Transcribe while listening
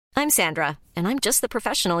I'm Sandra, and I'm just the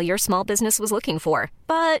professional your small business was looking for.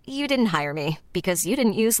 But you didn't hire me because you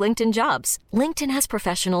didn't use LinkedIn Jobs. LinkedIn has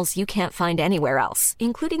professionals you can't find anywhere else,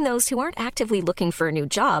 including those who aren't actively looking for a new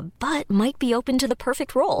job, but might be open to the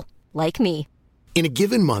perfect role, like me. In a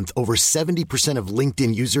given month, over 70% of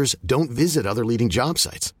LinkedIn users don't visit other leading job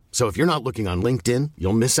sites. So if you're not looking on LinkedIn,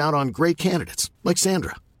 you'll miss out on great candidates like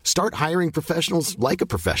Sandra. Start hiring professionals like a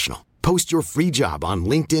professional. Post your free job on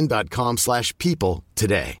linkedin.com/people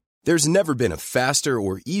today. There's never been a faster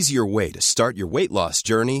or easier way to start your weight loss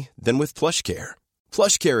journey than with PlushCare.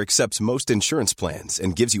 PlushCare accepts most insurance plans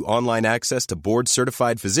and gives you online access to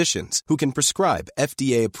board-certified physicians who can prescribe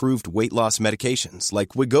FDA-approved weight loss medications like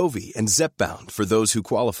Wegovy and Zepbound for those who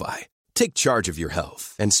qualify. Take charge of your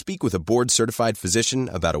health and speak with a board-certified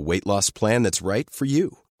physician about a weight loss plan that's right for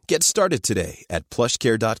you. Get started today at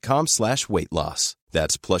plushcare.com/weight loss.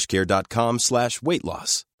 That's plushcare.com/weight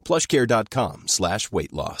loss.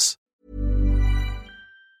 plushcare.com/weight loss.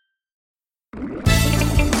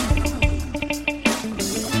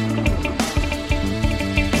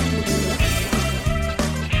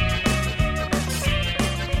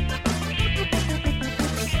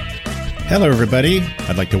 Hello, everybody.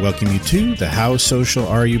 I'd like to welcome you to the How Social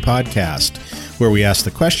Are You podcast, where we ask the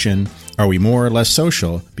question, are we more or less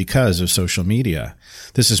social because of social media?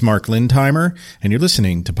 This is Mark Lindheimer, and you're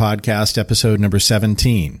listening to podcast episode number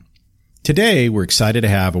 17. Today, we're excited to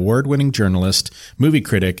have award-winning journalist, movie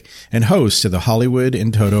critic, and host of the Hollywood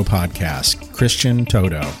in Toto podcast, Christian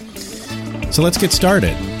Toto. So let's get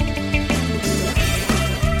started.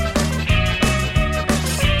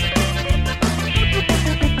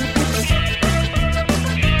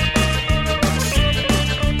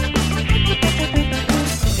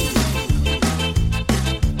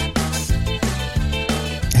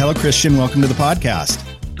 Hello, Christian. Welcome to the podcast.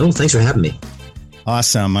 Oh, thanks for having me.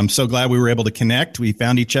 Awesome. I'm so glad we were able to connect. We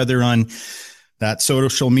found each other on that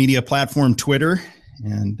social media platform, Twitter,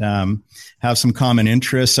 and have some common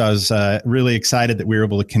interests. I was really excited that we were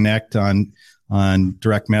able to connect on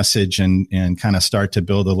direct message and kind of start to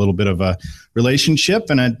build a little bit of a relationship.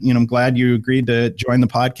 And I'm glad you agreed to join the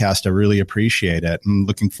podcast. I really appreciate it. I'm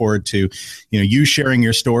looking forward to, you sharing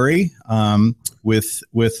your story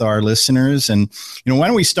with our listeners. And, why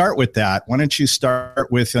don't we start with that? Why don't you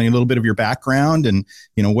start with a little bit of your background and,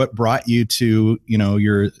 what brought you to,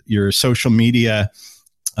 your social media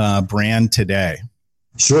brand today?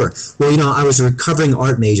 Sure. Well, I was a recovering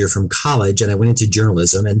art major from college and I went into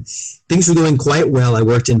journalism and things were going quite well. I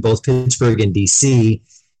worked in both Pittsburgh and DC.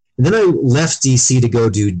 And then I left DC to go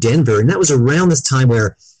to Denver. And that was around this time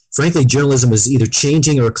where, frankly, journalism was either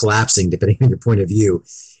changing or collapsing, depending on your point of view.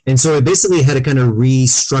 And so I basically had to kind of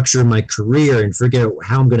restructure my career and figure out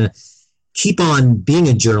how I'm going to keep on being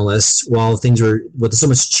a journalist while with so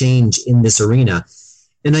much change in this arena.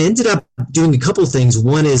 And I ended up doing a couple of things.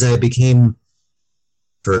 One is I became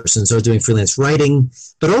person. So I was doing freelance writing,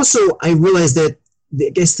 but also I realized that I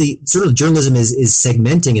guess the sort of journalism is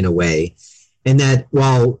segmenting in a way. And that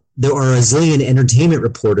while there are a zillion entertainment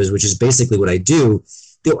reporters, which is basically what I do,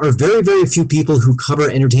 there are very, very few people who cover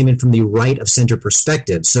entertainment from the right of center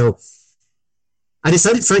perspective. So I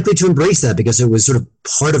decided, frankly, to embrace that because it was sort of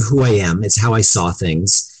part of who I am. It's how I saw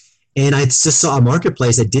things. And I just saw a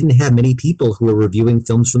marketplace that didn't have many people who were reviewing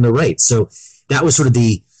films from the right. So that was sort of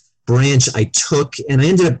the branch I took, and I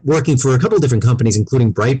ended up working for a couple of different companies,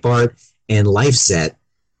 including Breitbart and LifeSet.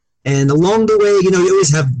 And along the way, you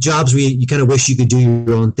always have jobs where you kind of wish you could do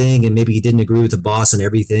your own thing, and maybe you didn't agree with the boss on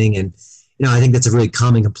everything. And, I think that's a really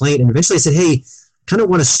common complaint. And eventually I said, hey, kind of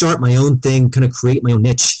want to start my own thing, kind of create my own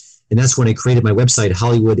niche. And that's when I created my website,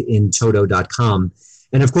 hollywoodintoto.com.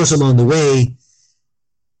 And of course, along the way,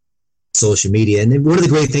 social media. And then one of the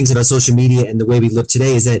great things about social media and the way we live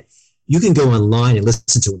today is that you can go online and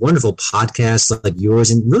listen to wonderful podcasts like yours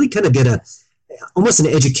and really kind of get almost an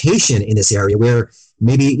education in this area where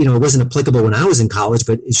maybe, it wasn't applicable when I was in college,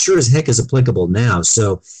 but it sure as heck is applicable now.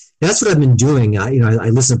 So that's what I've been doing. I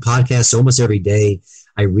listen to podcasts almost every day.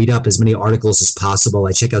 I read up as many articles as possible.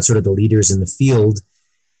 I check out sort of the leaders in the field.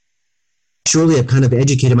 Surely I've kind of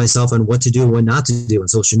educated myself on what to do and what not to do on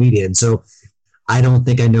social media. And so I don't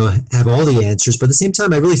think I have all the answers, but at the same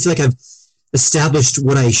time, I really feel like I've established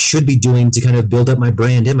what I should be doing to kind of build up my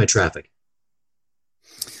brand and my traffic.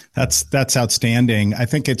 That's outstanding. I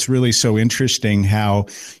think it's really so interesting how,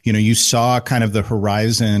 you saw kind of the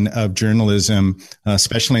horizon of journalism,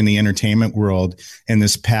 especially in the entertainment world, and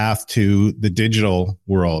this path to the digital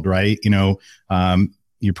world, right?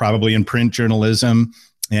 You're probably in print journalism,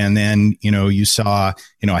 and then, you saw,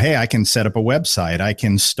 hey, I can set up a website. I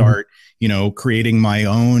can start, creating my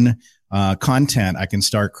own content. I can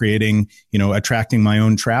start creating, attracting my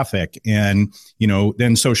own traffic. And,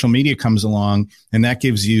 then social media comes along, and that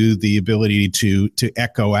gives you the ability to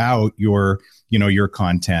echo out your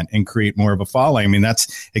content and create more of a following. I mean,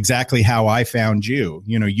 that's exactly how I found you.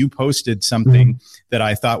 You posted something that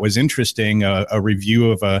I thought was interesting, a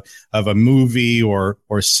review of a movie or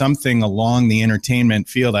something along the entertainment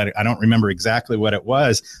field. I don't remember exactly what it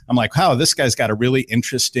was. I'm like, wow, this guy's got a really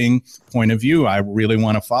interesting point of view. I really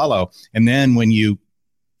want to follow. And then when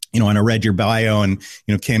and I read your bio and,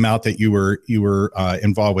 came out that you were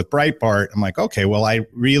involved with Breitbart. I'm like, okay, well, I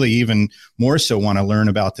really even more so want to learn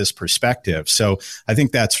about this perspective. So I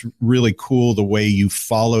think that's really cool, the way you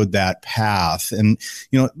followed that path. And,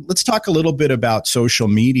 let's talk a little bit about social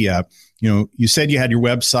media. You said you had your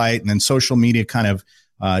website, and then social media kind of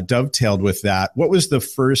dovetailed with that. What was the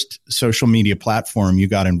first social media platform you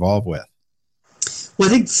got involved with? Well,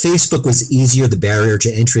 I think Facebook was easier. The barrier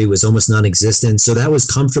to entry was almost non-existent. So that was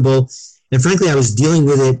comfortable. And frankly, I was dealing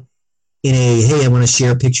with it in a, hey, I want to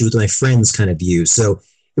share pictures with my friends kind of view. So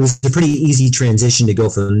it was a pretty easy transition to go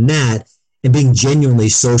from that and being genuinely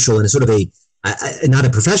social in a sort of not a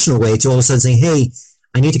professional way, to all of a sudden saying, hey,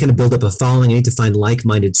 I need to kind of build up a following. I need to find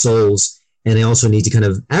like-minded souls. And I also need to kind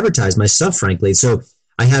of advertise my stuff, frankly. So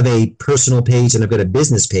I have a personal page and I've got a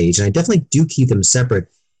business page. And I definitely do keep them separate,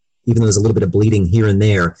 even though there's a little bit of bleeding here and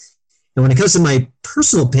there. And when it comes to my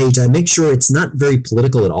personal page, I make sure it's not very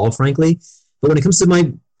political at all, frankly. But when it comes to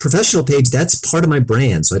my professional page, that's part of my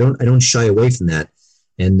brand. So I don't shy away from that.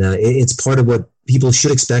 And it's part of what people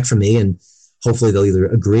should expect from me. And hopefully they'll either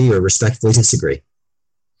agree or respectfully disagree.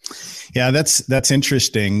 Yeah, that's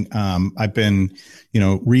interesting. I've been,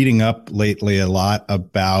 reading up lately a lot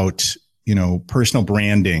about, personal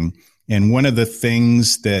branding. And one of the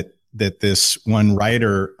things that this one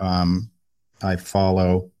writer I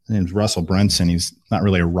follow, his name's Russell Brunson. He's not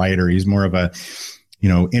really a writer. He's more of a,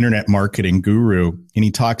 internet marketing guru. And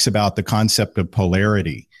he talks about the concept of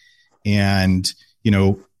polarity. And,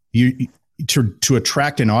 you to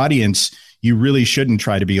attract an audience, you really shouldn't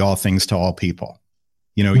try to be all things to all people.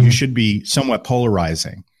 You should be somewhat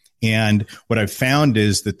polarizing. And what I've found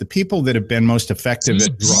is that the people that have been most effective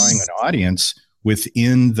at drawing an audience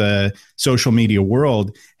within the social media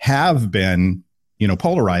world have been,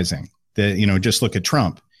 polarizing. Just look at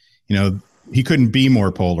Trump. He couldn't be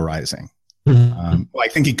more polarizing. Well, I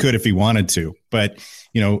think he could if he wanted to, but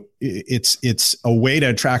it's a way to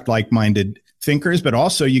attract like-minded thinkers, but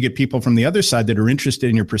also you get people from the other side that are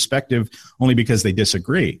interested in your perspective only because they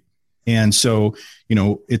disagree. And so,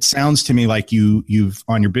 it sounds to me like you've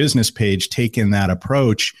on your business page taken that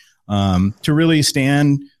approach to really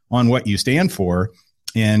stand on what you stand for.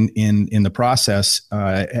 And in the process,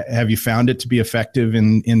 have you found it to be effective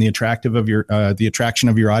in the attraction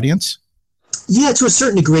of your audience? Yeah, to a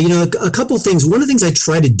certain degree. A couple of things. One of the things I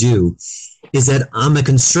try to do is that I'm a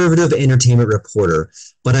conservative entertainment reporter,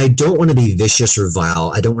 but I don't want to be vicious or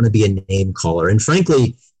vile. I don't want to be a name caller. And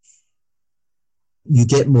frankly, you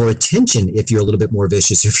get more attention if you're a little bit more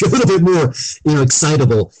vicious, if you're a little bit more,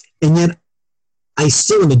 excitable. And yet I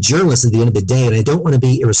still am a journalist at the end of the day, and I don't want to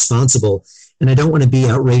be irresponsible, and I don't want to be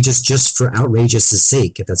outrageous just for outrageous'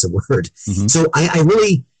 sake, if that's a word. Mm-hmm. So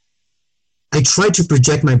I try to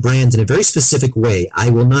project my brand in a very specific way.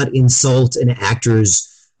 I will not insult an actor's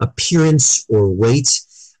appearance or weight.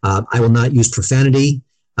 I will not use profanity.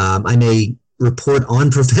 I may report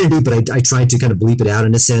on profanity, but I try to kind of bleep it out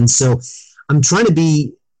in a sense. So I'm trying to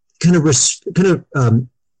be kind of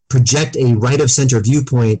project a right of center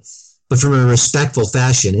viewpoint, but from a respectful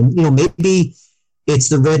fashion. And, maybe it's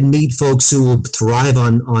the red meat folks who will thrive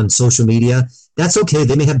on social media. That's okay.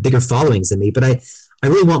 They may have bigger followings than me, but I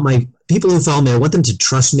really want my people who follow me, I want them to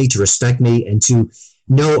trust me, to respect me, and to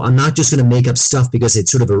know I'm not just going to make up stuff because it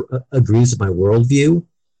sort of agrees with my worldview.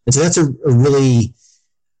 And so that's a really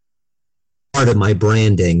part of my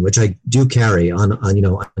branding, which I do carry on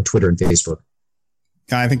Twitter and Facebook.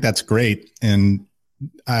 I think that's great. And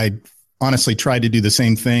I honestly tried to do the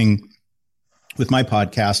same thing with my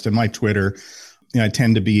podcast and my Twitter. I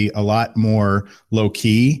tend to be a lot more low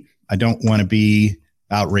key. I don't want to be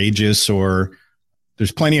outrageous, or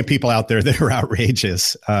there's plenty of people out there that are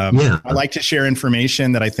outrageous. I like to share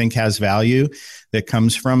information that I think has value, that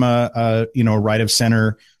comes from a right of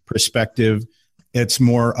center perspective. It's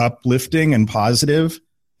more uplifting and positive,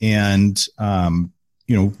 and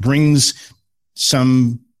brings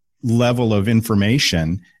some level of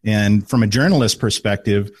information. And from a journalist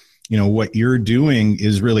perspective, what you're doing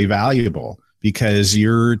is really valuable because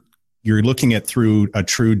you're looking at through a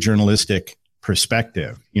true journalistic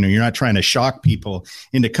perspective. You're not trying to shock people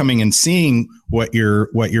into coming and seeing what you're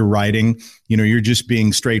writing. You're just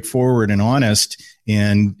being straightforward and honest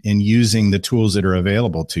and using the tools that are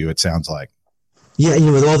available to you, it sounds like. Yeah,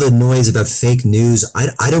 with all the noise about fake news,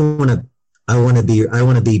 I don't want to. I want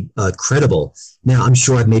to be credible. Now, I'm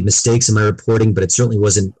sure I've made mistakes in my reporting, but it certainly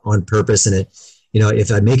wasn't on purpose. And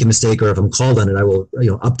if I make a mistake or if I'm called on it, I will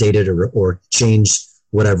update it or change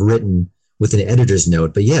what I've written with an editor's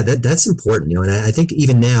note. But yeah, that's important. And I think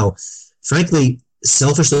even now, frankly,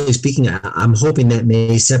 selfishly speaking, I'm hoping that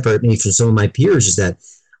may separate me from some of my peers, is that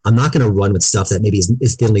I'm not going to run with stuff that maybe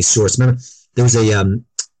is thinly sourced. Remember, there was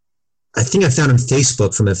I think I found on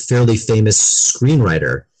Facebook from a fairly famous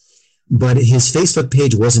screenwriter, but his Facebook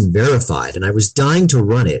page wasn't verified, and I was dying to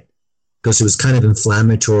run it because it was kind of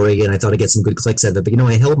inflammatory, and I thought I'd get some good clicks out of it. But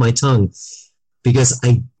I held my tongue because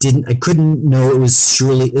I couldn't know it was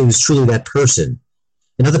truly that person,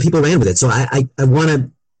 and other people ran with it. So I want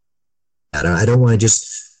to. I don't want to just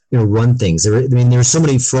run things. There's so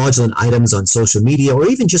many fraudulent items on social media or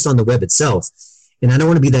even just on the web itself, and I don't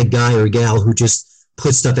want to be that guy or gal who just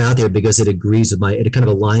puts stuff out there because it agrees with it kind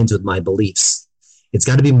of aligns with my beliefs. It's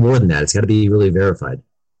got to be more than that. It's got to be really verified.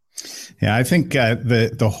 Yeah, I think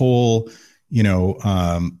the whole,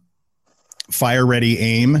 fire ready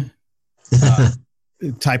aim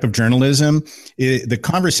type of journalism, the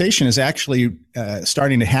conversation is actually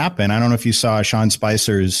starting to happen. I don't know if you saw Sean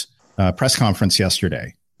Spicer's press conference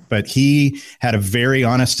yesterday, but he had a very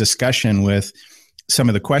honest discussion with some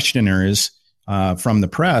of the questioners from the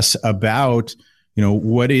press about,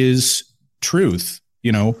 what is truth,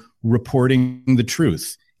 reporting the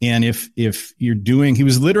truth. And if you're doing, he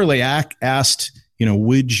was literally asked,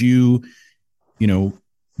 would you, do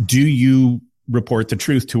you report the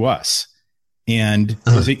truth to us? And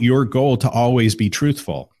is it your goal to always be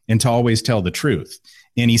truthful and to always tell the truth?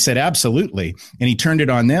 And he said, absolutely. And he turned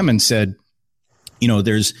it on them and said,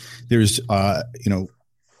 there's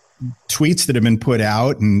tweets that have been put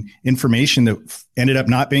out and information that ended up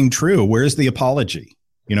not being true. Where's the apology?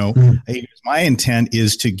 My intent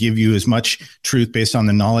is to give you as much truth based on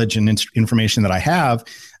the knowledge and information that I have.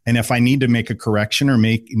 And if I need to make a correction or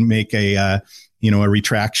make a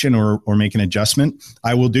retraction or make an adjustment,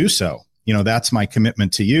 I will do so. That's my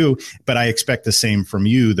commitment to you, but I expect the same from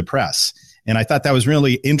you, the press. And I thought that was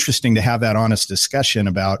really interesting to have that honest discussion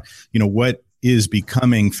about, what is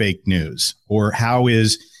becoming fake news, or how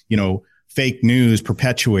is, fake news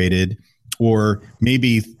perpetuated, or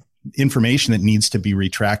maybe information that needs to be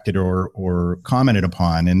retracted or commented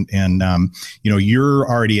upon. And you're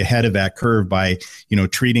already ahead of that curve by,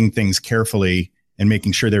 treating things carefully and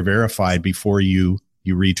making sure they're verified before you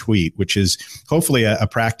retweet, which is hopefully a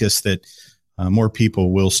practice that more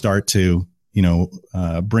people will start to,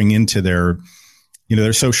 bring into their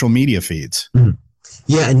social media feeds. Mm-hmm.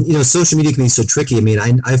 Yeah. And, social media can be so tricky.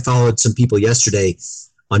 I followed some people yesterday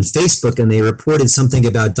on Facebook, and they reported something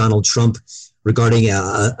about Donald Trump regarding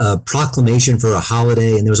a proclamation for a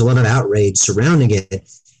holiday, and there was a lot of outrage surrounding it.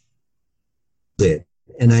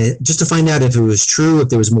 And just to find out if it was true, if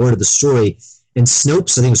there was more to the story, and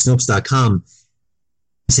Snopes, I think it was Snopes.com,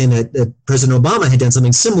 saying that President Obama had done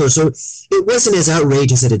something similar. So it wasn't as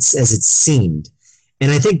outrageous as it seemed. And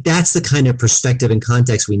I think that's the kind of perspective and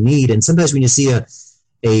context we need. And sometimes when you see a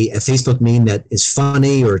Facebook meme that is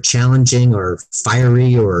funny or challenging or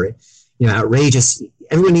fiery or outrageous,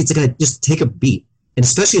 everyone needs to kind of just take a beat. And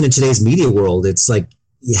especially in today's media world, it's like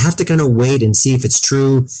you have to kind of wait and see if it's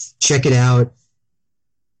true, check it out,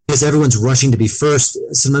 because everyone's rushing to be first.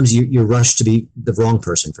 Sometimes you're rushed to be the wrong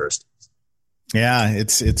person first. Yeah,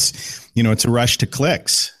 it's a rush to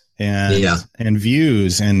clicks and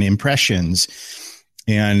views and impressions.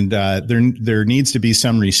 And there needs to be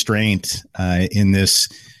some restraint in this,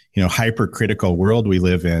 hypercritical world we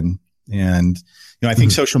live in. And I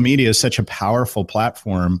think social media is such a powerful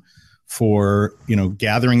platform for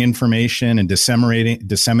gathering information and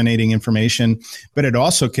disseminating information, but it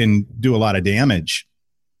also can do a lot of damage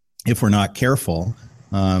if we're not careful.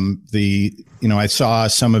 I saw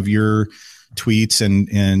some of your tweets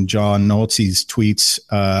and John Nolte's tweets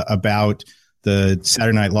about the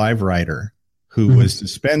Saturday Night Live writer who was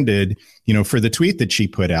suspended, for the tweet that she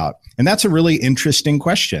put out. And that's a really interesting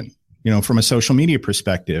question, from a social media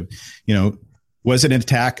perspective. Was it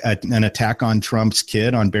an attack on Trump's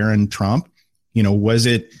kid, on Barron Trump? Was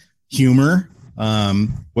it humor?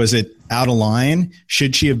 Was it out of line?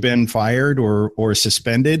 Should she have been fired or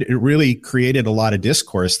suspended? It really created a lot of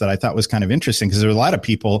discourse that I thought was kind of interesting, because there were a lot of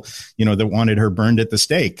people, that wanted her burned at the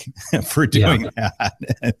stake for doing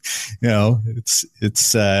that.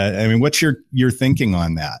 What's your thinking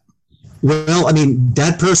on that? Well, I mean,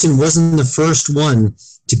 that person wasn't the first one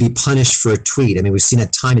to be punished for a tweet. I mean, we've seen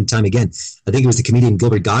that time and time again. I think it was the comedian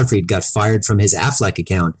Gilbert Gottfried got fired from his Affleck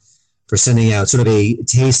account for sending out sort of a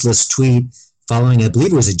tasteless tweet following, I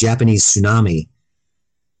believe it was a Japanese tsunami.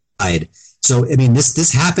 So, I mean,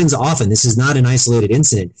 this happens often. This is not an isolated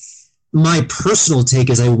incident. My personal take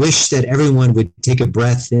is I wish that everyone would take a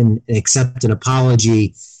breath and accept an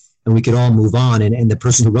apology and we could all move on. And the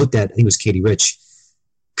person who wrote that, I think it was Katie Rich,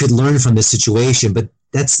 could learn from this situation. But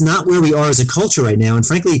that's not where we are as a culture right now. And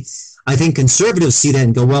frankly, I think conservatives see that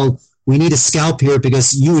and go, well, we need a scalp here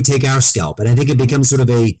because you would take our scalp. And I think it becomes sort of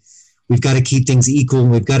we've got to keep things equal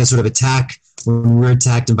and we've got to sort of attack when we're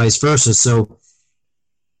attacked and vice versa. So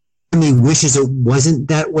I mean, wishes it wasn't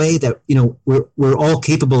that way, that, you know, we're all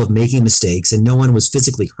capable of making mistakes and no one was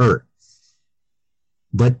physically hurt.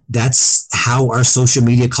 But that's how our social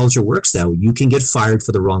media culture works, though. You can get fired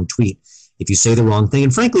for the wrong tweet if you say the wrong thing.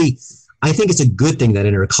 And frankly, I think it's a good thing that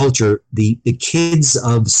in our culture, the kids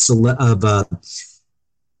of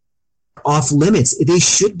off limits, they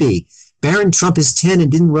should be. Barron Trump is 10 and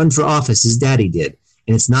didn't run for office. His daddy did.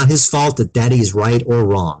 And it's not his fault that daddy is right or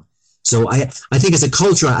wrong. So I think as a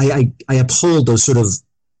culture, I uphold those sort of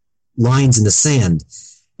lines in the sand.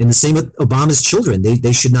 And the same with Obama's children.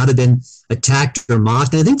 They should not have been attacked or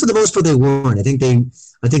mocked. And I think for the most part they weren't. I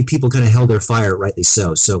think people kind of held their fire, rightly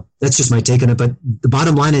so. So that's just my take on it. But the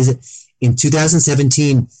bottom line is that in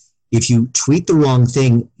 2017, if you tweet the wrong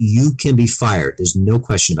thing, you can be fired. There's no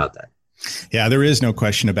question about that. Yeah, there is no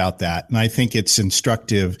question about that. And I think it's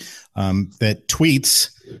instructive that tweets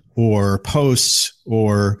or posts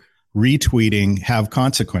or retweeting have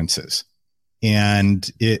consequences, and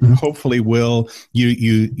it hopefully will.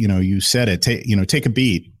 You said it. Take a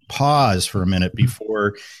beat, pause for a minute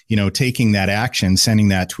before taking that action, sending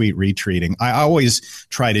that tweet, retweeting. I always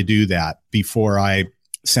try to do that before I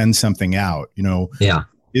send something out. Yeah.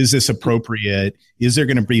 Is this appropriate? Is there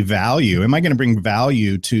going to be value? Am I going to bring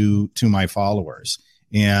value to my followers?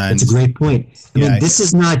 And that's a great point. I mean, this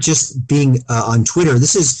is not just being on Twitter.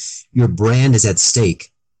 This is your brand is at stake.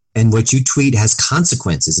 And what you tweet has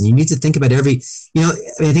consequences. And you need to think about I think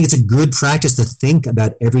it's a good practice to think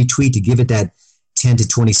about every tweet, to give it that 10 to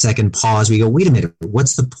 20 second pause where you go, wait a minute,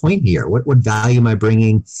 what's the point here? What value am I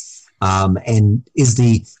bringing? And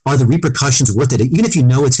are the repercussions worth it? Even if you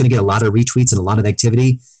know it's going to get a lot of retweets and a lot of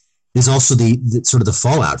activity, there's also the sort of the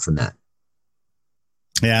fallout from that.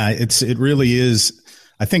 Yeah, it really is,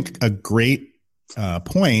 I think, a great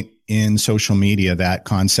point in social media, that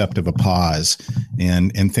concept of a pause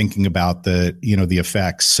and thinking about the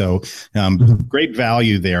effects. So great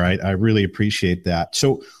value there. I really appreciate that.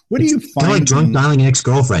 So what do you find? Kind of like drunk dialing an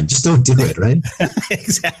ex-girlfriend. Just don't do it, right?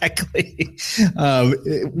 Exactly.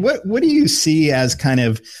 What do you see as kind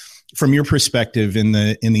of, from your perspective in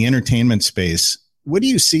the entertainment space, what do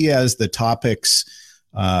you see as the topics,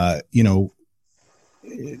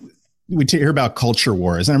 we hear about culture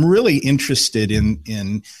wars, and I'm really interested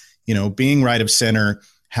in being right of center,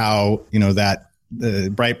 how, that the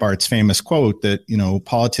Breitbart's famous quote that,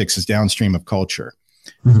 politics is downstream of culture.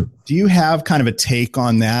 Mm-hmm. Do you have kind of a take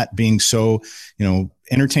on that, being so,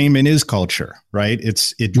 entertainment is culture, right?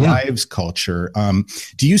 It drives culture.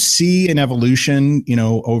 Do you see an evolution,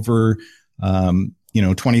 over,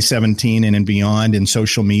 2017 and beyond in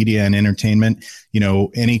social media and entertainment,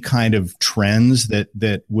 any kind of trends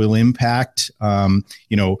that will impact,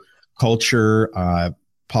 culture,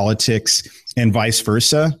 politics, and vice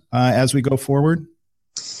versa as we go forward?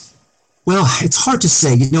 Well, it's hard to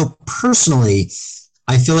say. Personally,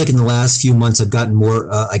 I feel like in the last few months I've gotten more,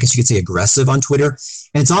 I guess you could say, aggressive on Twitter.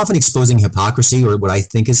 And it's often exposing hypocrisy, or what I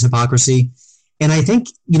think is hypocrisy. And I think,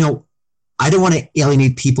 I don't want to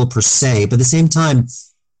alienate people per se, but at the same time,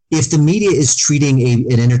 if the media is treating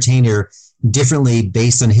an entertainer differently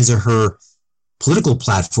based on his or her political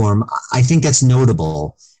platform, I think that's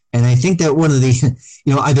notable. And I think that one of the,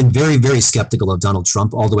 I've been very, very skeptical of Donald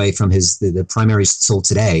Trump all the way from the primaries till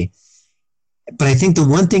today. But I think the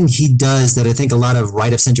one thing he does that I think a lot of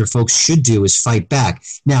right of center folks should do is fight back.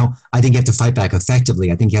 Now, I think you have to fight back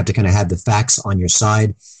effectively. I think you have to kind of have the facts on your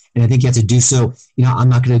side. And I think you have to do so. I'm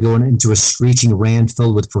not going to go into a screeching rant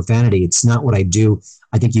filled with profanity. It's not what I do.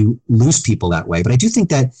 I think you lose people that way. But I do think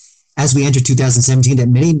that as we enter 2017, that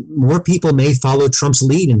many more people may follow Trump's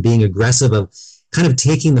lead in being aggressive, of kind of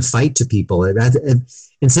taking the fight to people.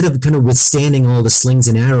 Instead of kind of withstanding all the slings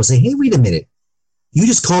and arrows, say, hey, wait a minute. You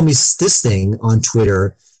just called me this thing on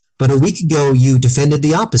Twitter, but a week ago you defended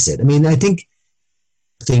the opposite. I mean, I think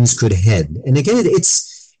things could head. And again,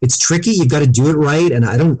 it's tricky. You've got to do it right. And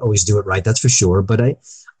I don't always do it right, that's for sure. But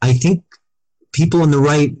I think people on the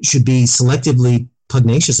right should be selectively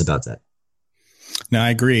pugnacious about that. No, I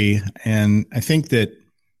agree. And I think that,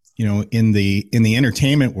 in the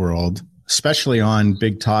entertainment world, especially on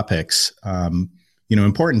big topics,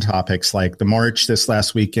 important topics like the march this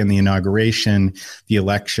last weekend, the inauguration, the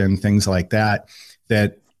election, things like that,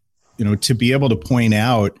 to be able to point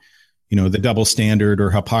out, the double standard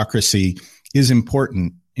or hypocrisy is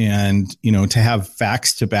important. And, to have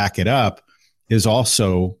facts to back it up is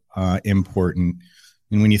also important.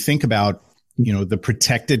 And when you think about, the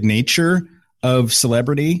protected nature of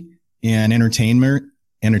celebrity and entertainment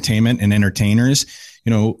and entertainers,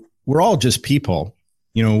 we're all just people.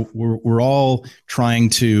 We're all trying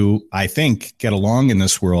to, I think, get along in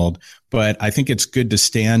this world, but I think it's good to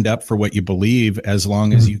stand up for what you believe as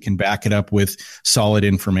long as you can back it up with solid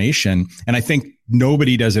information. And I think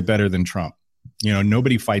nobody does it better than Trump.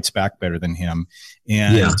 Nobody fights back better than him.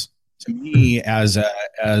 And to me, as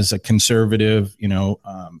a conservative,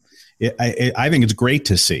 I think it's great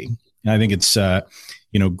to see. I think it's,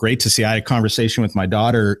 great to see. I had a conversation with my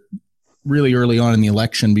daughter really early on in the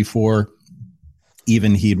election before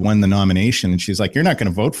even he'd won the nomination. And she's like, "You're not going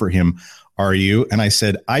to vote for him, are you?" And I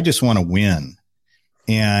said, "I just want to win."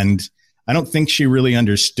 And I don't think she really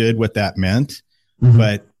understood what that meant. Mm-hmm.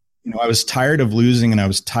 But, I was tired of losing, and I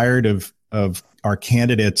was tired of our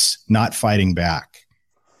candidates not fighting back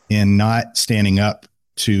and not standing up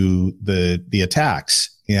to the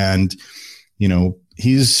attacks. And,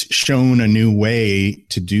 he's shown a new way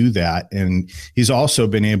to do that. And he's also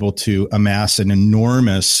been able to amass an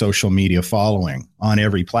enormous social media following on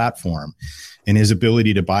every platform. And his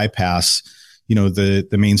ability to bypass, the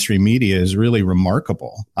mainstream media is really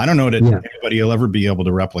remarkable. I don't know that anybody will ever be able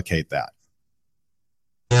to replicate that.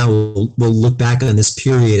 Yeah, we'll look back on this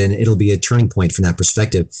period and it'll be a turning point from that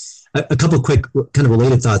perspective. A couple of quick kind of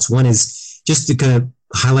related thoughts. One is just to kind of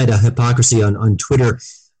highlight a hypocrisy on Twitter.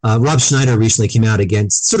 Rob Schneider recently came out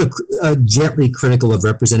against sort of gently critical of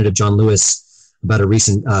Representative John Lewis about a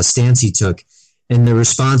recent stance he took. And the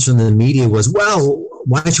response from the media was, well,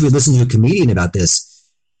 why should we listen to a comedian about this?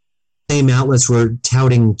 Same outlets were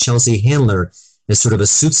touting Chelsea Handler as sort of a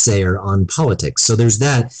soothsayer on politics. So there's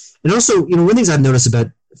that. And also, one of the things I've noticed about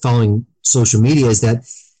following social media is that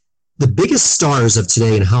the biggest stars of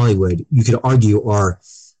today in Hollywood, you could argue, are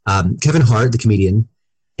Kevin Hart, the comedian,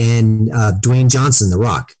 and Dwayne Johnson, The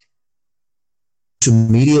Rock. Social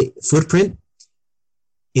media footprint,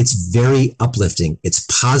 it's very uplifting. It's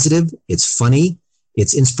positive. It's funny.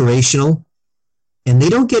 It's inspirational. And they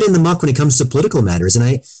don't get in the muck when it comes to political matters.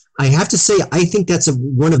 And I have to say, I think that's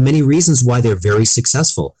one of many reasons why they're very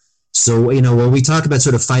successful. So, when we talk about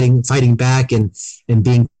sort of fighting back and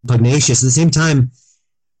being pugnacious, at the same time,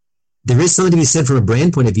 there is something to be said from a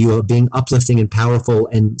brand point of view of being uplifting and powerful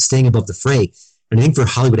and staying above the fray. And I think for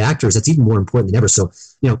Hollywood actors, that's even more important than ever. So,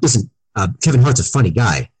 listen, Kevin Hart's a funny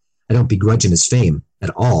guy. I don't begrudge him his fame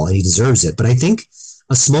at all, and he deserves it. But I think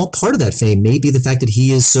a small part of that fame may be the fact that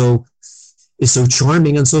he is so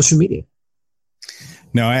charming on social media.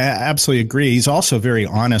 No, I absolutely agree. He's also very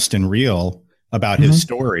honest and real about his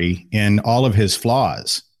story and all of his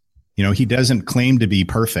flaws. He doesn't claim to be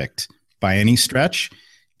perfect by any stretch,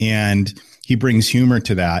 and he brings humor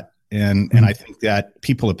to that. And I think that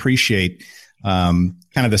people appreciate kind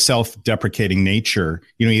of the self-deprecating nature.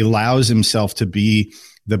 He allows himself to be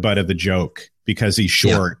the butt of the joke because he's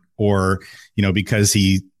short or, because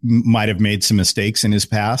he might have made some mistakes in his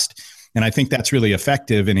past. And I think that's really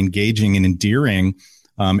effective and engaging and endearing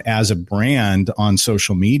as a brand on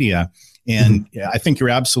social media. And I think you're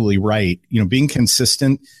absolutely right. Being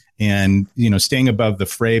consistent and, staying above the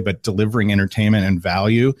fray, but delivering entertainment and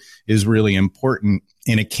value is really important.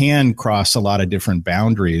 And it can cross a lot of different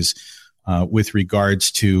boundaries with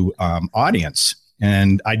regards to audience.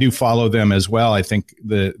 And I do follow them as well. I think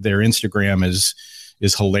their Instagram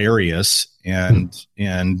is hilarious. And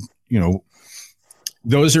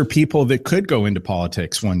those are people that could go into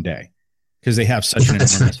politics one day because they have such an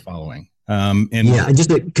enormous following. And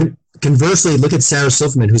just conversely, look at Sarah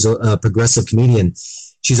Silverman, who's a progressive comedian.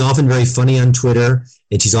 She's often very funny on Twitter,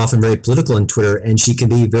 and she's often very political on Twitter, and she can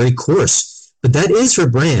be very coarse. But that is her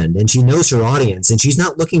brand, and she knows her audience, and she's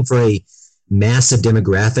not looking for a massive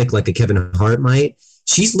demographic like a Kevin Hart might.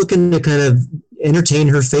 She's looking to kind of entertain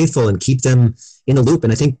her faithful and keep them in the loop.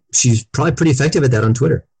 And I think she's probably pretty effective at that on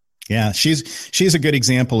Twitter. Yeah, she's a good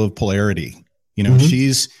example of polarity.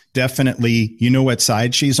 She's definitely, what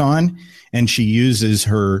side she's on, and she uses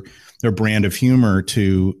her brand of humor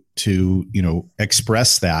to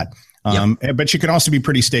express that. But she can also be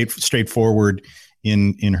pretty straightforward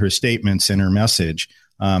in her statements and her message.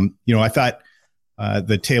 I thought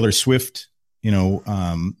the Taylor Swift,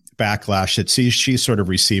 backlash that she's sort of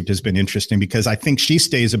received has been interesting, because I think she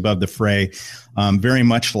stays above the fray, very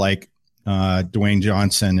much like Dwayne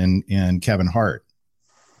Johnson and Kevin Hart.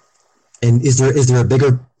 And is there a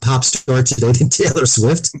bigger pop star today than Taylor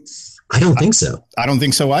Swift? I don't think so. I don't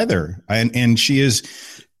think so either. And she is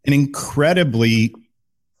an incredibly,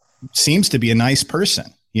 seems to be a nice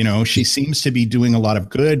person. You know, she seems to be doing a lot of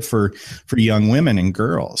good for young women and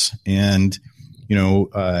girls. And, you know,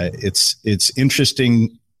 it's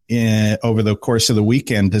interesting over the course of the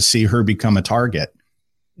weekend to see her become a target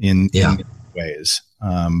in ways.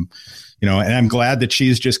 You know, and I'm glad that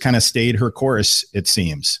she's just kind of stayed her course, it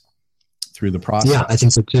seems, through the process. Yeah, I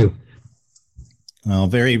think so too. Well,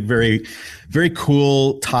 very, very, very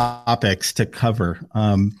cool topics to cover.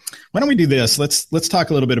 Why don't we do this? Let's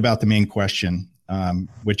talk a little bit about the main question,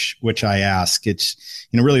 which I ask. It's,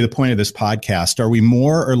 you know, really the point of this podcast. Are we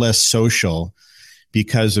more or less social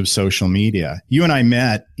because of social media? You and I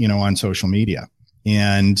met, you know, on social media,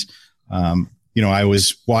 and you know, I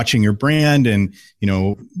was watching your brand and, you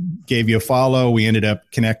know, gave you a follow. We ended up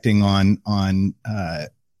connecting on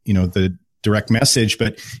you know, the direct message,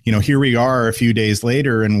 but, you know, here we are a few days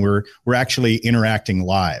later, and we're actually interacting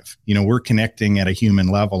live. You know, we're connecting at a human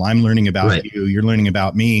level. I'm learning about you, you're learning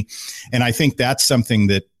about me. And I think that's something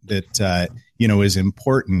that you know, is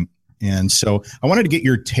important. And so I wanted to get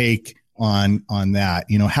your take on that.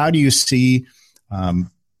 You know, how do you see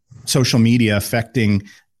social media affecting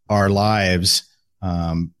our lives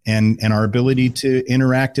and our ability to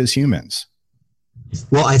interact as humans?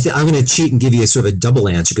 Well, I'm going to cheat and give you a sort of a double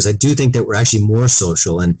answer, because I do think that we're actually more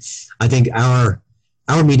social. And I think our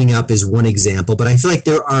meeting up is one example, but I feel like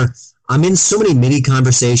I'm in so many mini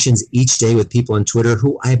conversations each day with people on Twitter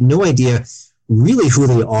who I have no idea really who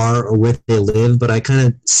they are or where they live, but I kind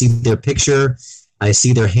of see their picture, I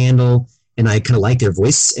see their handle, and I kind of like their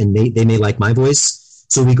voice, and they may like my voice.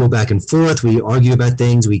 So we go back and forth, we argue about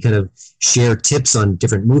things, we kind of share tips on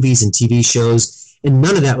different movies and TV shows. And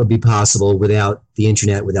none of that would be possible without the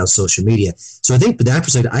internet, without social media. So I think from that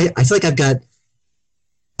perspective, I feel like I've got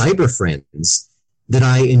cyber friends that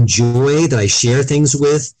I enjoy, that I share things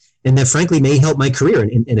with, and that frankly may help my career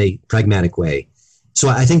in a pragmatic way. So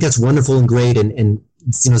I think that's wonderful and great. And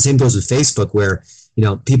you know, same goes with Facebook, where, you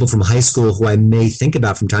know, people from high school who I may think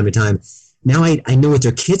about from time to time, now I know what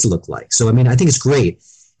their kids look like. So, I mean, I think it's great.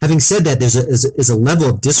 Having said that, there's a level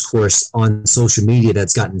of discourse on social media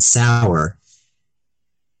that's gotten sour.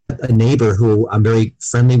 A neighbor who I'm very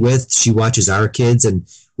friendly with, she watches our kids and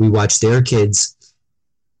we watch their kids.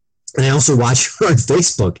 And I also watch her on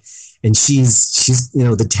Facebook, and she's, you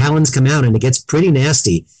know, the talons come out and it gets pretty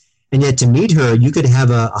nasty. And yet to meet her, you could have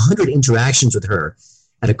 100 interactions with her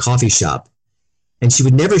at a coffee shop, and she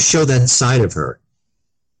would never show that side of her.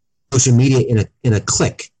 Social media in a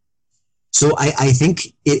click. So I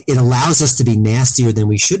think it allows us to be nastier than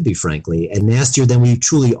we should be, frankly, and nastier than we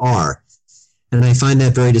truly are. And I find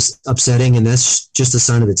that very upsetting, and that's just a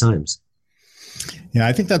sign of the times. Yeah,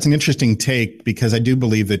 I think that's an interesting take, because I do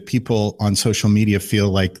believe that people on social media feel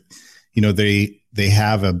like, you know, they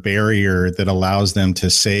have a barrier that allows them to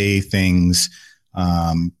say things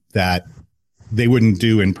that they wouldn't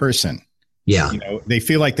do in person. Yeah. You know, they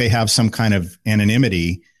feel like they have some kind of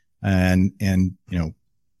anonymity, and you know,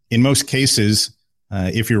 in most cases,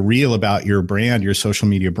 if you're real about your brand, your social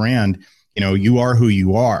media brand, you know, you are who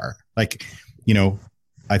you are. Like, you know,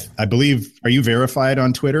 I believe, are you verified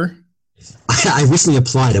on Twitter? I recently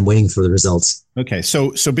applied. I'm waiting for the results. Okay.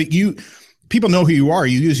 So, but people know who you are.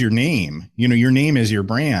 You use your name, you know, your name is your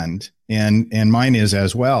brand, and mine is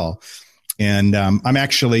as well. And I'm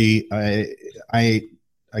actually, I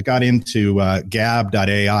got into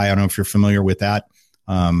gab.ai. I don't know if you're familiar with that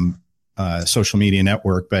social media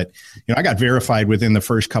network, but, you know, I got verified within the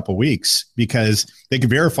first couple of weeks, because they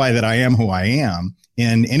could verify that I am who I am.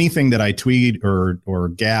 And anything that I tweet or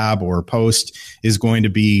gab or post is going to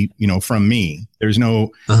be, you know, from me. There's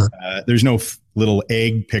no little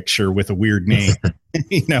egg picture with a weird name,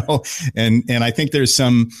 you know. And I think there's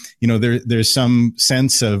some, you know, there's some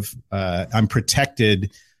sense of I'm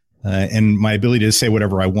protected, and my ability to say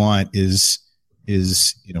whatever I want is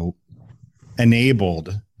you know,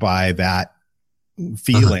 enabled by that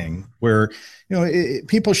feeling, where, you know,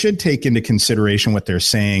 people should take into consideration what they're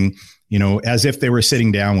saying, you know, as if they were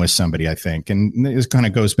sitting down with somebody, I think. And this kind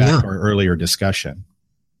of goes back to our earlier discussion.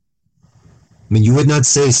 I mean, you would not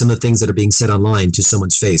say some of the things that are being said online to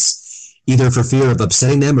someone's face, either for fear of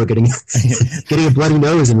upsetting them or getting a bloody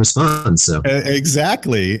nose in response. So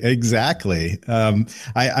exactly. I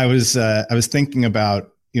was thinking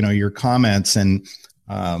about, you know, your comments and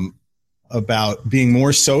about being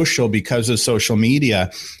more social because of social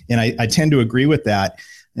media, and I tend to agree with that.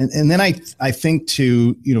 And then I think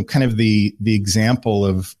to, kind of the example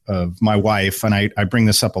of my wife, and I bring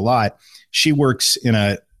this up a lot. She works in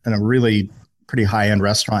a really pretty high-end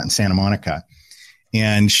restaurant in Santa Monica.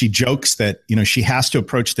 And she jokes that, she has to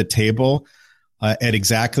approach the table at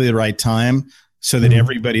exactly the right time so that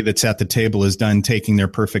everybody that's at the table is done taking their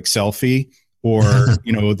perfect selfie, or,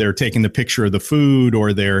 they're taking the picture of the food,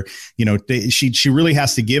 or they're, she really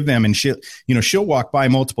has to give them, and she'll walk by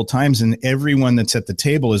multiple times and everyone that's at the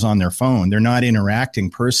table is on their phone. They're not interacting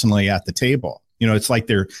personally at the table. It's like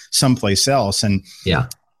they're someplace else. And yeah,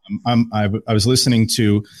 I was listening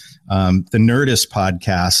to the Nerdist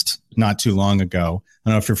podcast not too long ago. I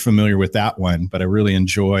don't know if you're familiar with that one, but I really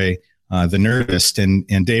enjoy the Nerdist.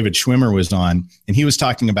 And David Schwimmer was on, and he was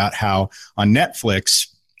talking about how on Netflix,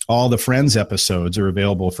 all the Friends episodes are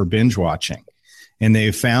available for binge watching. And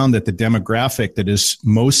they found that the demographic that is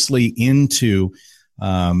mostly into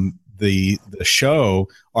the show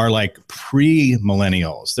are like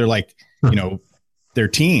pre-millennials. They're like, they're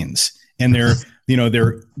teens, and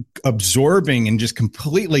they're absorbing and just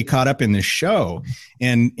completely caught up in this show.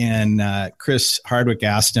 And Chris Hardwick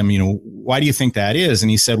asked him, why do you think that is?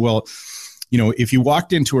 And he said, well, if you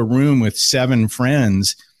walked into a room with 7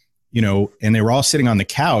 friends, and they were all sitting on the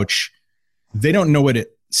couch, they don't know what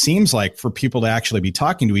it seems like for people to actually be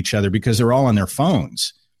talking to each other because they're all on their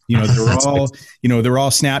phones. They're all, they're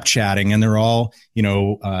all Snapchatting, and they're all,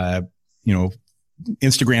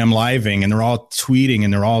 Instagram living, and they're all tweeting,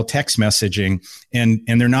 and they're all text messaging, and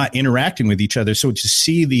they're not interacting with each other. So to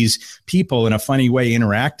see these people in a funny way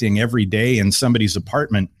interacting every day in somebody's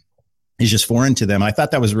apartment is just foreign to them. I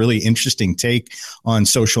thought that was a really interesting take on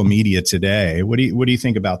social media today. What do you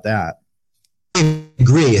think about that? I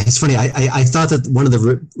agree. It's funny. I thought that one of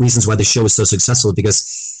the reasons why the show was so successful,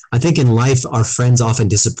 because I think in life, our friends often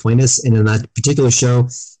disappoint us. And in that particular show,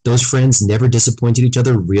 those friends never disappointed each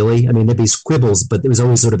other, really. I mean, there'd be squibbles, but there was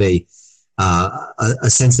always sort of a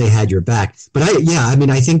sense they had your back. But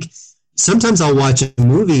I think sometimes I'll watch a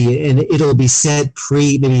movie and it'll be set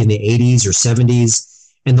maybe in the 80s or 70s.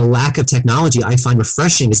 And the lack of technology I find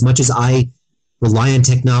refreshing, as much as I rely on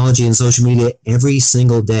technology and social media every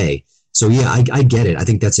single day. So yeah, I get it. I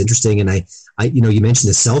think that's interesting. And I you mentioned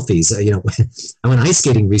the selfies. I went ice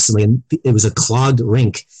skating recently, and it was a clogged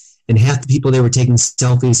rink, and half the people there were taking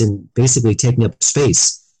selfies and basically taking up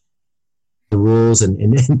space. The rules and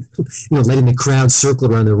then letting the crowd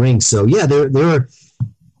circle around the rink. So yeah, there are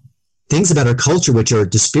things about our culture which are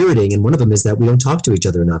dispiriting, and one of them is that we don't talk to each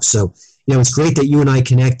other enough. So it's great that you and I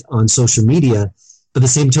connect on social media, but the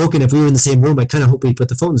same token, if we were in the same room, I kind of hope we put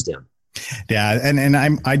the phones down. Yeah. And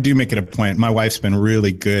I do make it a point. My wife's been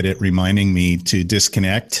really good at reminding me to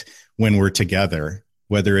disconnect when we're together,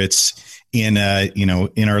 whether it's in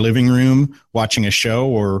our living room watching a show,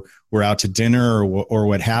 or we're out to dinner, or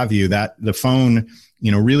what have you, that the phone,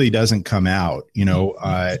 really doesn't come out,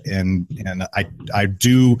 and I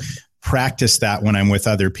do practice that when I'm with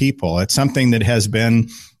other people. It's something that has been,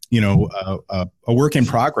 a work in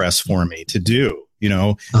progress for me to do,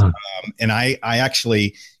 and I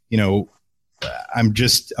actually, I'm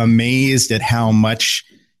just amazed at how much,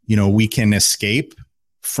 we can escape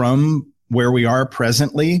from where we are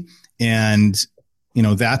presently. And,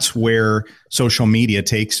 that's where social media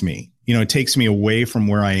takes me. It takes me away from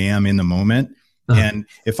where I am in the moment. And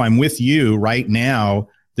if I'm with you right now,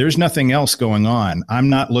 there's nothing else going on. I'm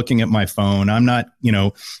not looking at my phone. I'm not,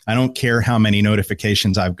 I don't care how many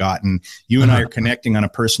notifications I've gotten. You and I are connecting on a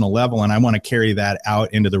personal level, and I want to carry that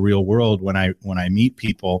out into the real world when I meet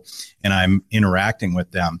people and I'm interacting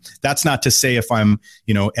with them. That's not to say if I'm,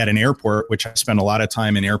 at an airport, which I spend a lot of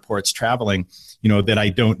time in airports traveling, that I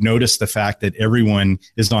don't notice the fact that everyone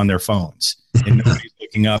is on their phones and nobody's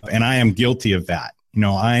looking up. And I am guilty of that.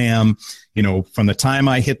 I am, from the time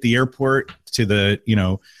I hit the airport to the,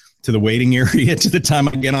 to the waiting area, to the time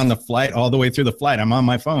I get on the flight, all the way through the flight, I'm on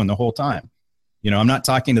my phone the whole time. I'm not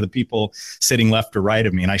talking to the people sitting left or right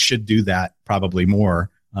of me, and I should do that probably more,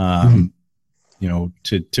 to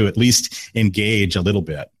at least engage a little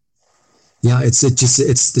bit. Yeah, it's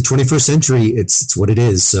the 21st century. It's what it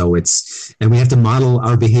is. So and we have to model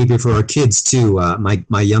our behavior for our kids too. My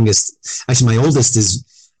oldest is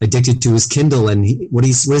addicted to his Kindle, and what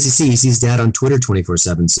does he see? He sees Dad on Twitter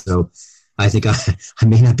 24/7. So I think I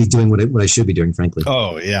may not be doing what I should be doing, frankly.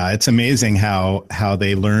 Oh yeah, it's amazing how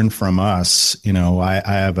they learn from us. I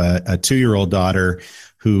have a 2-year-old daughter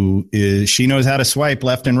she knows how to swipe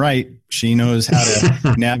left and right. She knows how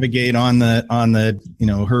to navigate on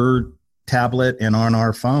the her tablet and on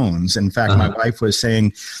our phones. In fact, my wife was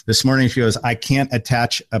saying this morning, she goes, I can't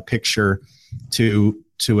attach a picture to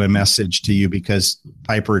to a message to you because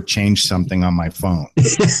Piper changed something on my phone.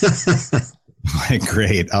 Like,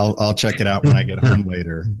 great. I'll check it out when I get home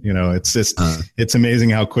later. It's just, it's amazing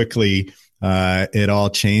how quickly it all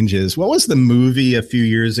changes. What was the movie a few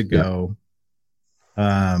years ago?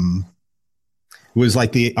 It was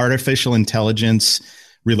like the artificial intelligence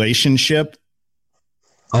relationship.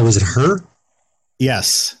 Oh, was it Her?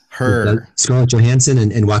 Yes, Her. Scarlett Johansson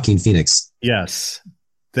and Joaquin Phoenix. Yes.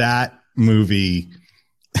 That movie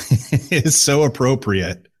is so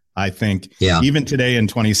appropriate, I think, even today in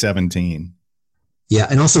 2017. Yeah,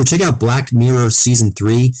 and also check out Black Mirror Season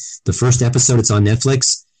 3, the first episode. It's on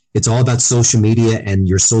Netflix. It's all about social media and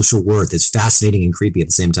your social worth. It's fascinating and creepy at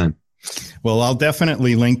the same time. Well, I'll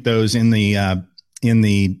definitely link those in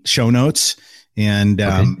the show notes. And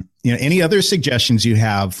any other suggestions you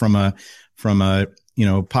have from a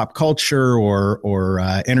pop culture or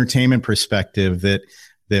entertainment perspective that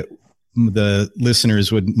the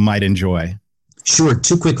listeners might enjoy? Sure.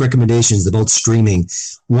 2 quick recommendations. They're both streaming.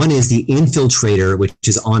 One is The Infiltrator, which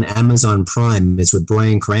is on Amazon Prime. It's with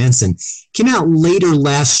Bryan Cranston. Came out later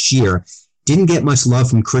last year. Didn't get much love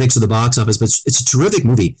from critics or the box office, but it's a terrific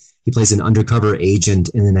movie. He plays an undercover agent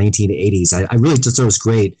in the 1980s. I really just thought it was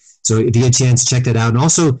great. So if you get a chance, check that out. And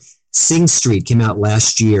also, Sing Street came out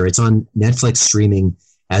last year. It's on Netflix streaming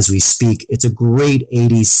as we speak. It's a great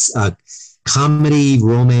 80s comedy,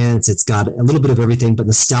 romance. It's got a little bit of everything, but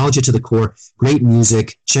nostalgia to the core. Great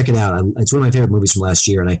music. Check it out. It's one of my favorite movies from last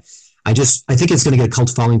year. And I think it's going to get a cult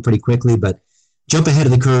following pretty quickly, but jump ahead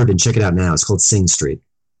of the curve and check it out now. It's called Sing Street.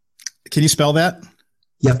 Can you spell that?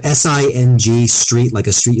 Yep. SING Street, like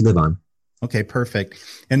a street you live on. Okay, perfect.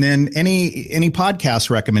 And then any podcast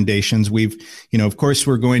recommendations? We've, of course,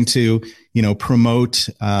 we're going to, promote,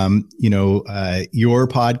 your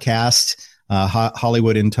podcast,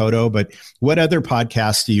 Hollywood in Toto. But what other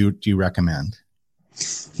podcasts do you recommend?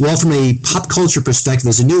 Well, from a pop culture perspective,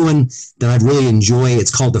 there's a new one that I really enjoy.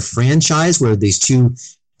 It's called The Franchise, where these two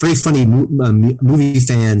very funny movie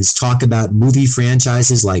fans talk about movie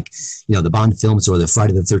franchises like, the Bond films or the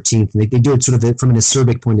Friday the 13th. And they do it sort of from an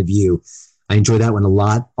acerbic point of view. I enjoy that one a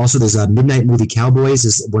lot. Also, there's a Midnight Movie Cowboys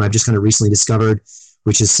is one I've just kind of recently discovered,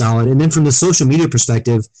 which is solid. And then from the social media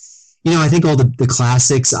perspective, I think all the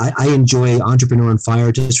classics. I enjoy Entrepreneur on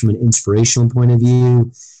Fire just from an inspirational point of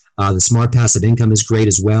view. The Smart Passive Income is great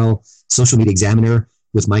as well. Social Media Examiner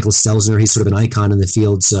with Michael Stelzner. He's sort of an icon in the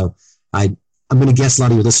field. So I'm going to guess a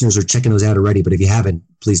lot of your listeners are checking those out already, but if you haven't,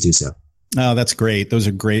 please do so. Oh, that's great. Those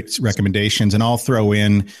are great recommendations. And I'll throw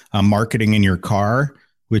in Marketing in Your Car,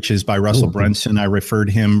 which is by Russell Brunson. I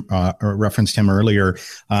referenced him earlier.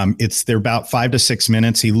 They're about 5 to 6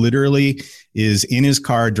 minutes. He literally is in his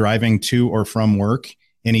car driving to or from work,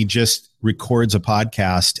 and he just records a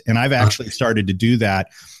podcast. And I've actually started to do that.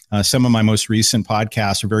 Some of my most recent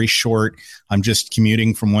podcasts are very short. I'm just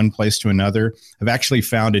commuting from one place to another. I've actually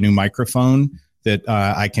found a new microphone that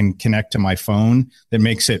I can connect to my phone that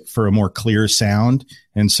makes it for a more clear sound.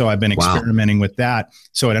 And so I've been experimenting with that.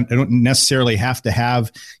 So I don't necessarily have to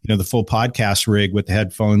have, the full podcast rig with the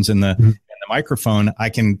headphones and the microphone. I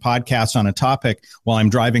can podcast on a topic while I'm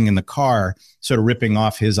driving in the car, sort of ripping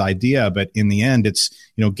off his idea. But in the end, it's,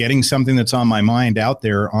 getting something that's on my mind out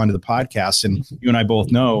there onto the podcast. And you and I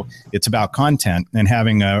both know it's about content and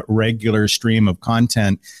having a regular stream of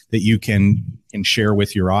content that you can share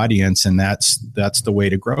with your audience. And that's the way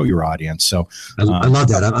to grow your audience. So I love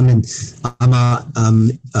that.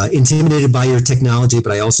 I'm intimidated by your technology,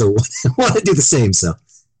 but I also want to do the same. So.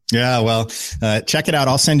 Yeah, well, check it out.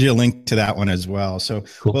 I'll send you a link to that one as well. So,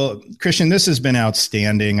 cool. Well, Christian, this has been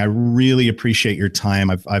outstanding. I really appreciate your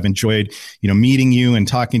time. I've enjoyed, meeting you and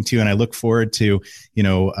talking to you, and I look forward to,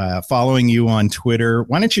 following you on Twitter.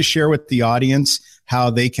 Why don't you share with the audience how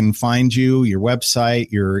they can find you, your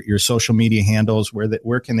website, your social media handles,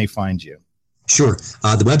 where can they find you? Sure.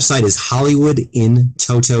 The website is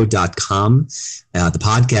hollywoodintoto.com. The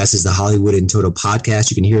podcast is the Hollywood in Toto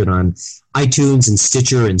podcast. You can hear it on iTunes and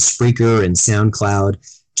Stitcher and Spreaker and SoundCloud,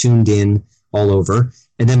 tuned in all over.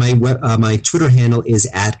 And then my Twitter handle is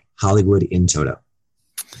at Hollywood in Toto.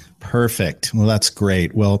 Perfect. Well, that's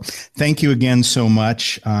great. Well, thank you again so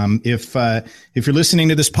much. If you're listening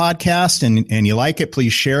to this podcast and you like it,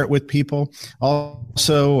 please share it with people.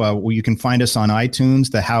 Also, you can find us on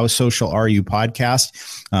iTunes, the How Social Are You podcast.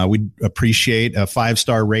 We'd appreciate a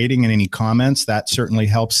 5-star rating and any comments. That certainly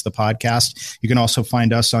helps the podcast. You can also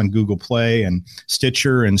find us on Google Play and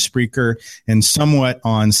Stitcher and Spreaker and somewhat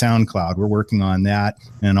on SoundCloud. We're working on that,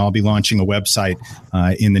 and I'll be launching a website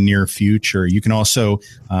in the near future. You can also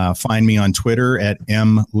find me on Twitter at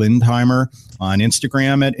M. Lindheimer, on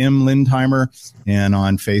Instagram at M. Lindheimer, and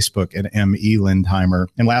on Facebook at M.E. Lindheimer.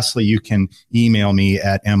 And lastly, you can email me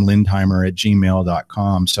at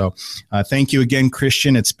mlindheimer@gmail.com. So thank you again,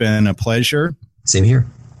 Christian. It's been a pleasure. Same here.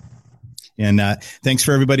 And thanks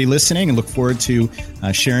for everybody listening, and look forward to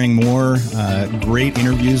sharing more great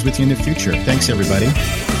interviews with you in the future. Thanks, everybody.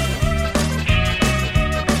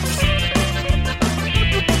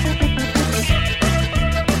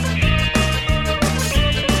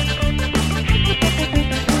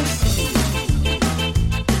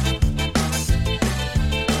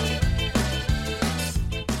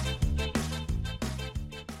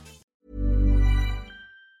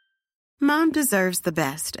 Mom deserves the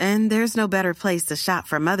best, and there's no better place to shop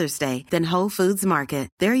for Mother's Day than Whole Foods Market.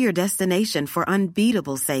 They're your destination for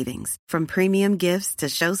unbeatable savings, from premium gifts to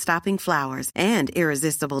show-stopping flowers and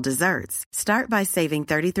irresistible desserts. Start by saving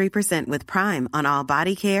 33% with Prime on all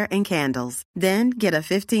body care and candles. Then get a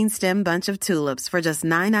 15-stem bunch of tulips for just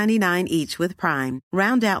 $9.99 each with Prime.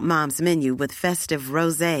 Round out Mom's menu with festive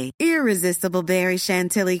rosé, irresistible berry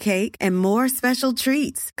chantilly cake, and more special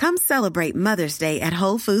treats. Come celebrate Mother's Day at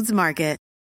Whole Foods Market.